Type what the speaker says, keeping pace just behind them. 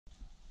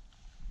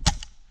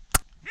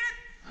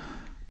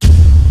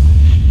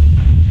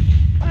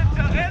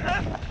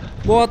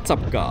What's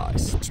up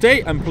guys?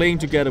 Today I'm playing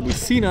together with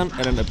Sinan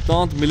at an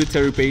abandoned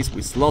military base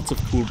with lots of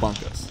cool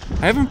bunkers.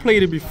 I haven't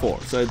played it before,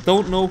 so I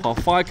don't know how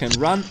far I can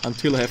run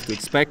until I have to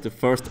expect the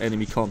first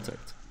enemy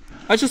contact.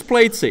 I just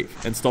play it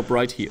safe and stop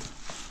right here.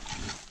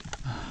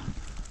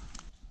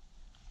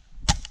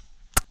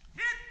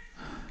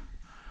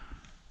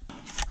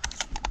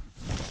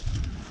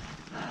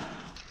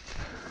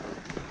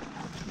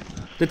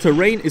 The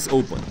terrain is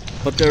open,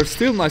 but there is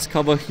still nice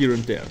cover here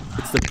and there.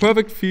 It's the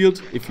perfect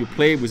field if you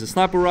play with a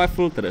sniper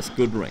rifle that has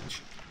good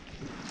range.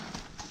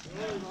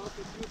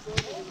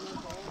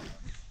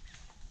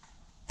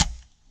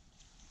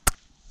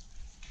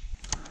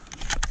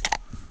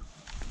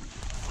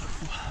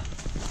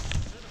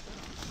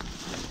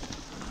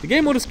 The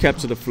game mode is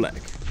capture the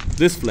flag.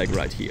 This flag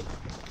right here.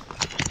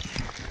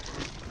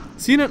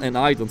 Sinan and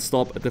I don't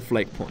stop at the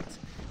flag point.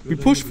 We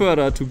push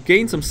further to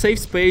gain some safe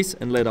space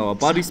and let our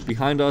buddies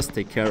behind us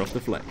take care of the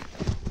flag.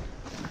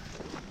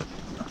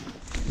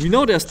 We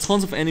know there's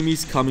tons of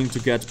enemies coming to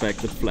get back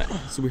the flag,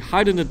 so we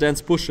hide in the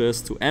dense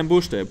bushes to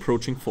ambush the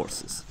approaching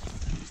forces.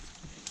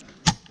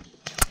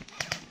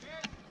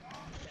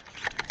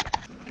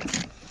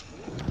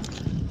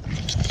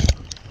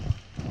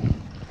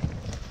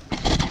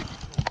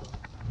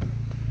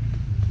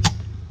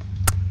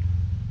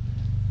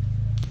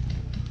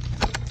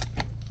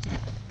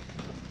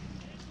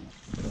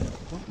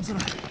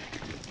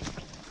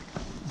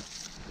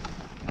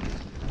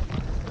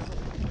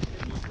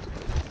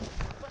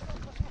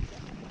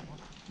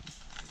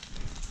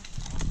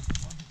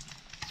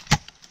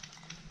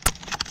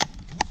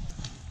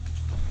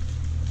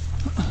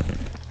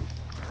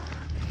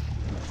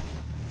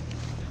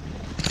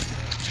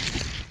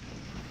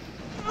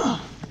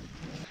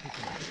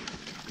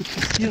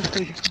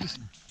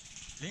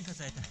 Linker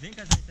Seite,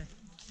 linker Seite.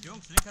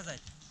 Jungs, linker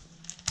Seite.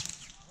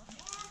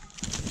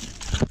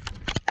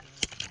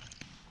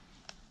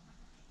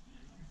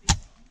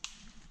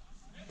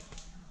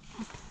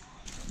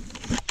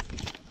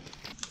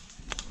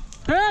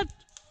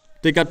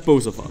 They got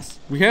both of us.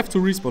 We have to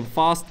respawn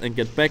fast and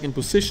get back in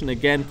position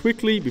again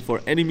quickly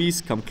before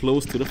enemies come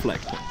close to the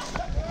flag point.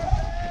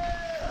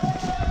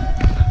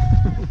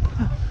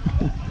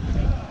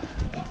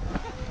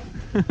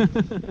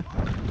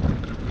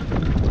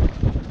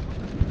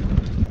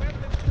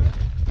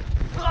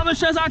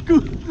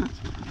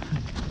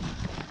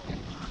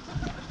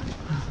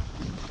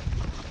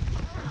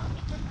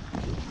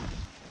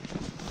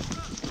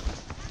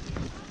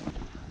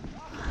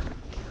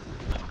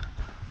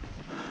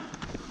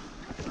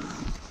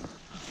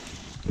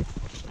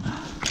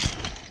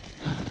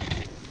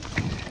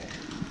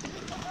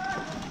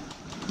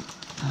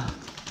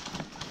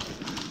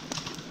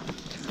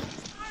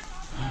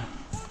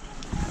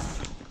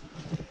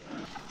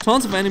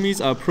 Tons of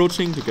enemies are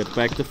approaching to get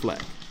back the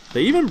flag.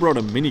 They even brought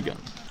a minigun.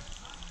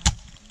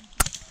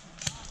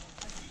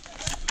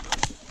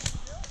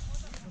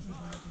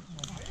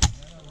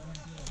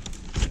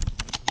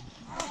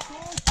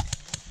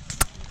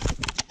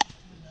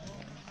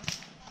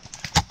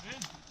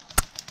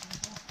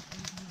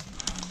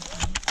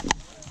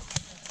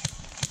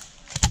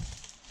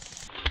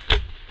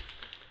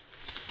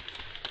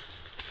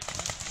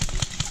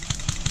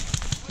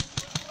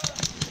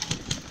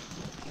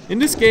 In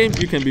this game,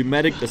 you can be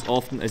medicked as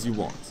often as you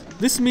want.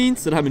 This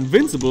means that I'm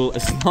invincible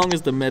as long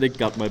as the medic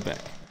got my back.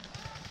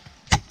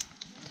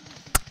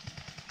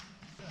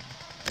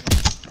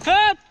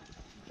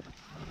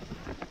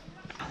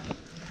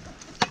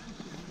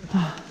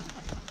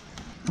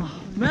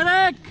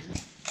 Medic!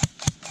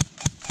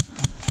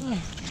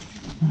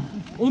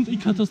 Und ich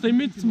kann das Ding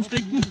mit zum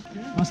Stecken.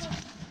 Was?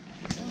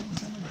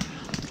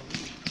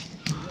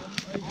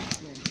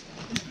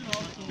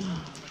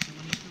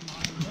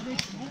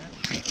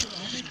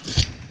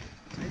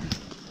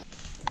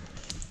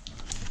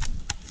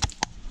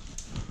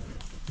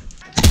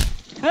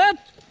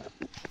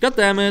 God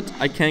damn it,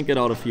 I can't get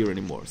out of here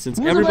anymore, since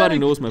everybody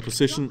knows my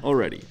position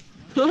already.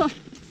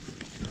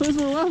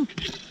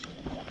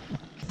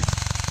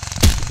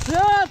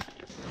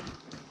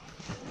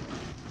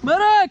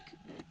 Medic!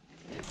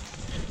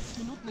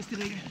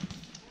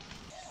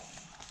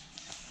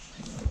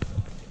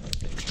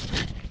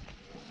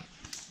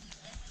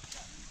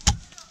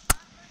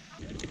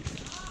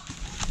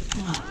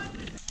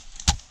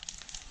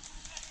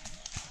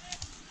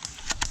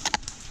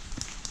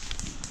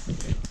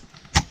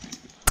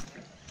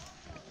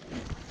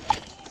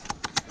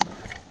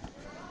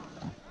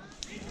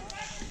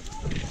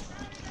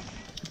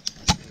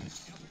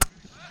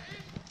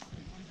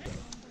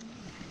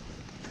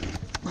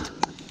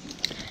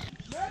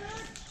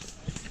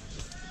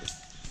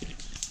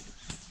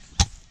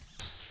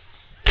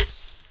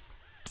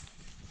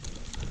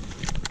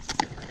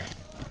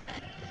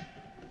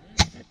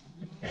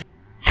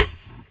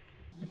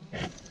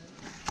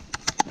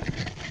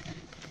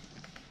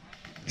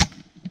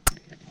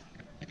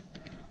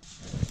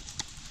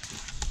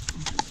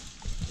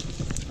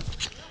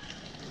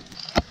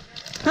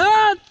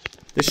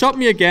 They shot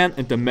me again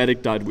and the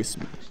medic died with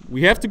me.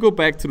 We have to go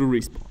back to the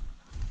respawn.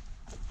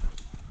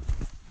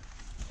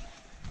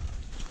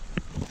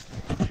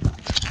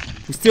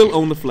 We still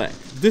own the flag.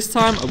 This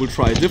time I will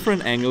try a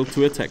different angle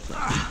to attack them.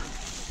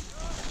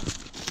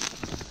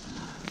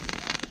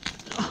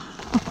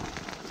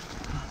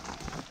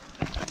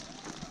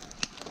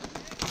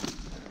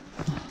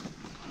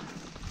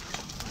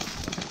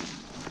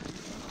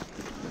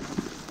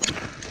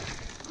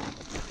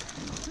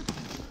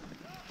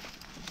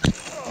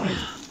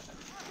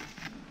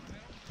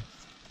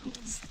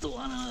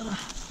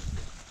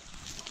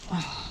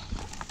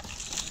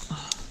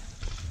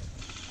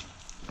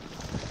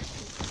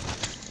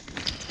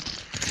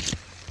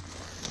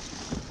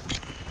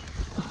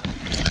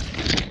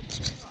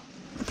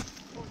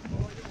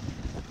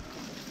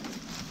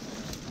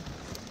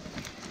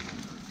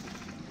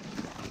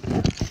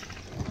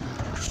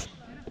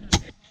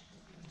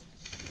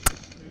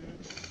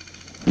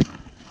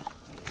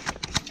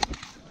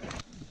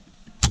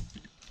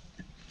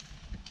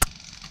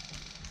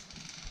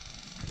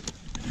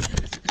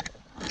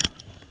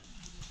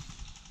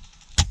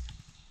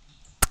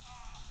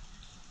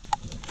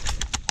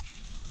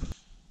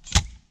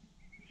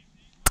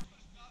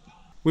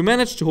 We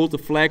managed to hold the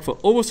flag for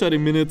over 30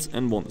 minutes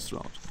and won this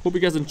round. Hope you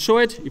guys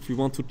enjoyed. If you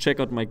want to check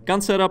out my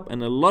gun setup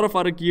and a lot of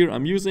other gear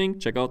I'm using,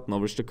 check out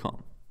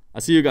NOVRITSCH.com.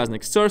 I'll see you guys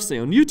next Thursday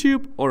on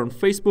YouTube or on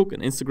Facebook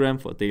and Instagram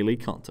for daily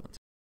content.